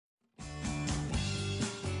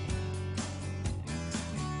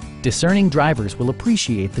Discerning drivers will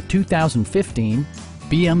appreciate the 2015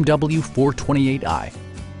 BMW 428i.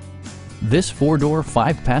 This four-door,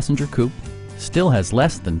 five-passenger coupe still has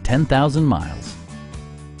less than 10,000 miles.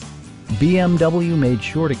 BMW made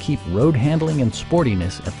sure to keep road handling and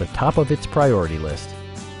sportiness at the top of its priority list.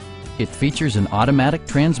 It features an automatic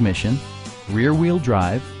transmission, rear-wheel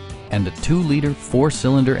drive, and a 2-liter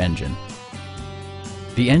four-cylinder engine.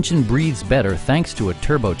 The engine breathes better thanks to a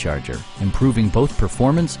turbocharger, improving both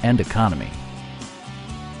performance and economy.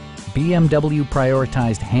 BMW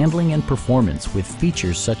prioritized handling and performance with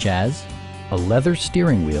features such as a leather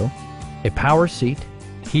steering wheel, a power seat,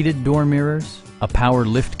 heated door mirrors, a power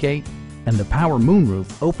liftgate, and the power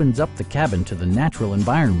moonroof opens up the cabin to the natural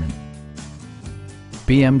environment.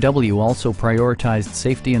 BMW also prioritized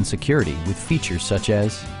safety and security with features such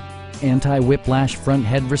as anti-whiplash front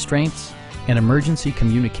head restraints, an emergency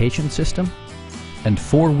communication system, and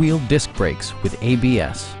four-wheel disc brakes with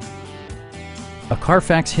ABS. A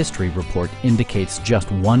Carfax history report indicates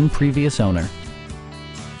just one previous owner.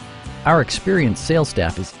 Our experienced sales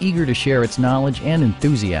staff is eager to share its knowledge and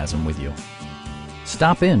enthusiasm with you.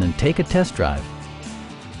 Stop in and take a test drive.